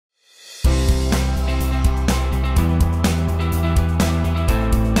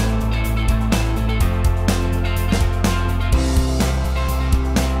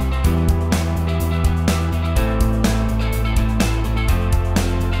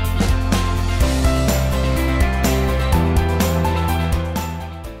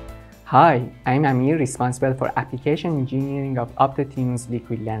Hi, I'm Amir, responsible for application engineering of Optotune's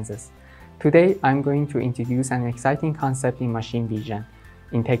liquid lenses. Today, I'm going to introduce an exciting concept in machine vision,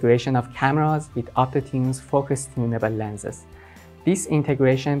 integration of cameras with Optotune's focus tunable lenses. This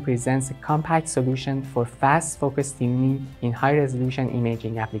integration presents a compact solution for fast focus tuning in high-resolution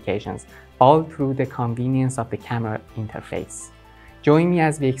imaging applications, all through the convenience of the camera interface. Join me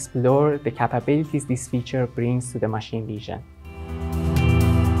as we explore the capabilities this feature brings to the machine vision.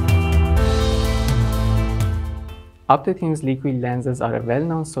 Optotune's liquid lenses are a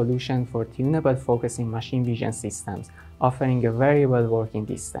well-known solution for tunable focus in machine vision systems, offering a variable working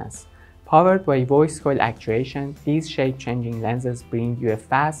distance. Powered by voice coil actuation, these shape-changing lenses bring you a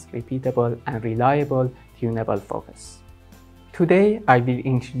fast, repeatable, and reliable tunable focus. Today, I will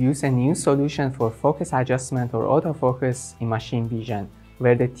introduce a new solution for focus adjustment or autofocus in machine vision,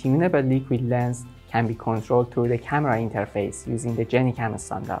 where the tunable liquid lens can be controlled through the camera interface using the GeniCam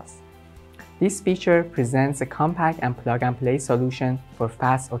standards. This feature presents a compact and plug-and-play solution for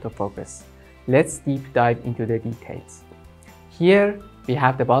fast autofocus. Let's deep dive into the details. Here, we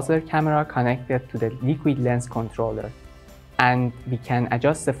have the Basler camera connected to the liquid lens controller, and we can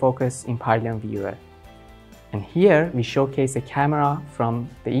adjust the focus in Pyon Viewer. And here, we showcase a camera from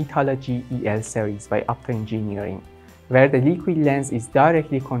the ITALA G.EL series by Opto Engineering, where the liquid lens is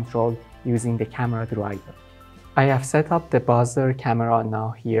directly controlled using the camera driver. I have set up the Basler camera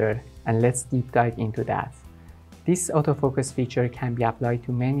now here, and let's deep dive into that. This autofocus feature can be applied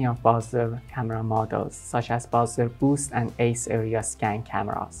to many of Basler camera models, such as Basler Boost and Ace area scan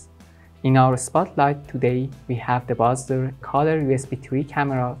cameras. In our spotlight today, we have the Basler Color USB 3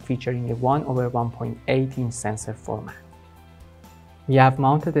 camera featuring a 1/1.8-inch sensor format. We have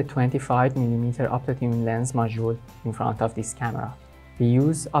mounted a 25mm Optotune lens module in front of this camera. We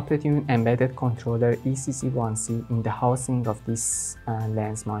use Optotune embedded controller ECC1C in the housing of this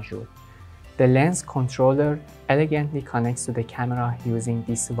lens module. The lens controller elegantly connects to the camera using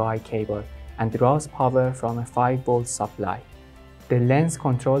this Y cable and draws power from a 5-volt supply. The lens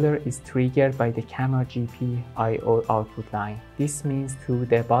controller is triggered by the camera GPIO output line. This means through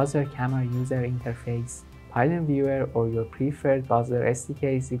the Basler camera user interface, Pyon Viewer, or your preferred Basler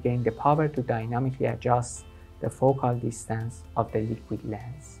SDKs, you gain the power to dynamically adjust the focal distance of the liquid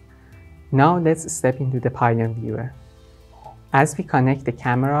lens. Now let's step into the Pyon Viewer. As we connect the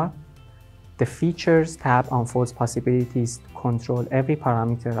camera, the Features tab unfolds possibilities to control every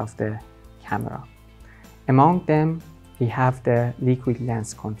parameter of the camera. Among them, we have the liquid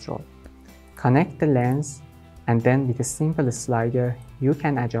lens control. Connect the lens, and then with a simple slider, you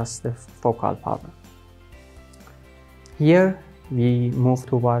can adjust the focal power. Here, we move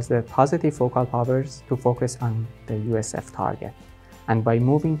towards the positive focal powers to focus on the USF target. And by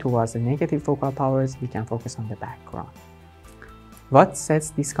moving towards the negative focal powers, we can focus on the background. What sets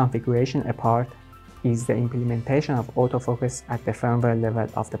this configuration apart is the implementation of autofocus at the firmware level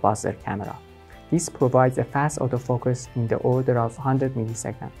of the Basler camera. This provides a fast autofocus in the order of 100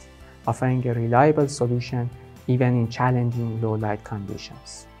 milliseconds, offering a reliable solution even in challenging low light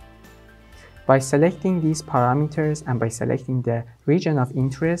conditions. By selecting these parameters and by selecting the region of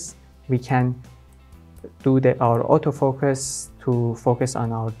interest, we can do our autofocus to focus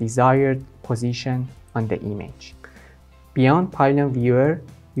on our desired position on the image. Beyond Pyon Viewer,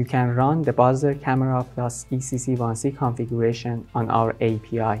 you can run the Basler camera plus ECC1C configuration on our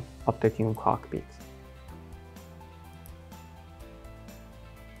API, Optotune Cockpit.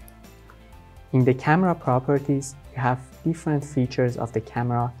 In the camera properties, you have different features of the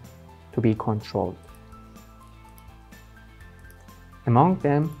camera to be controlled. Among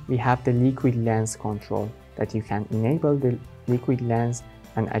them, we have the liquid lens control, that you can enable the liquid lens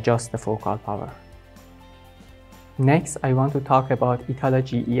and adjust the focal power. Next, I want to talk about ITALA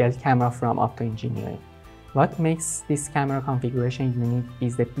G.EL camera from Opto Engineering. What makes this camera configuration unique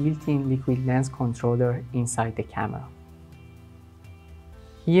is the built-in liquid lens controller inside the camera.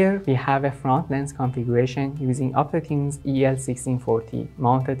 Here we have a front lens configuration using Optotune's EL1640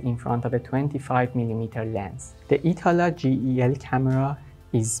 mounted in front of a 25mm lens. The ITALA G.EL camera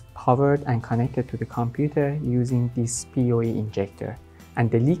is powered and connected to the computer using this PoE injector, and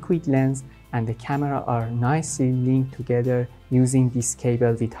the liquid lens and the camera are nicely linked together using this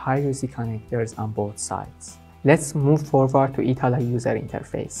cable with high-res connectors on both sides. Let's move forward to ITALA user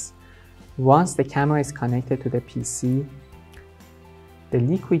interface. Once the camera is connected to the PC, the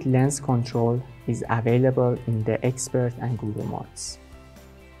liquid lens control is available in the Expert and Guru modes.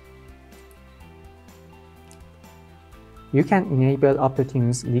 You can enable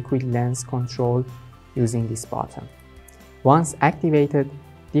Optotune's liquid lens control using this button. Once activated,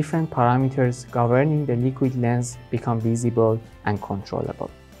 different parameters governing the liquid lens become visible and controllable.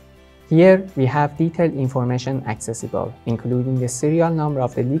 Here we have detailed information accessible, including the serial number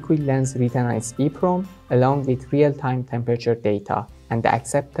of the liquid lens written on its EEPROM, along with real-time temperature data and the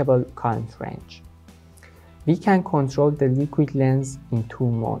acceptable current range. We can control the liquid lens in two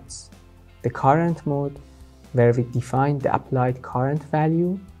modes. The current mode, where we define the applied current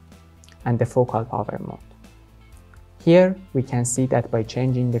value, and the focal power mode. Here we can see that by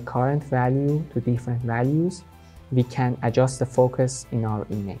changing the current value to different values, we can adjust the focus in our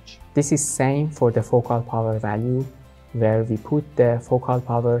image. This is same for the focal power value, where we put the focal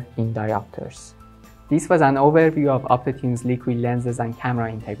power in diopters. This was an overview of Optotune's liquid lenses and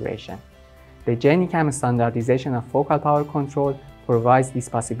camera integration. The GeniCam standardization of focal power control provides this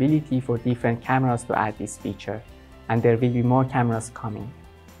possibility for different cameras to add this feature, and there will be more cameras coming.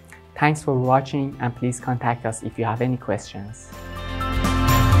 Thanks for watching, and please contact us if you have any questions.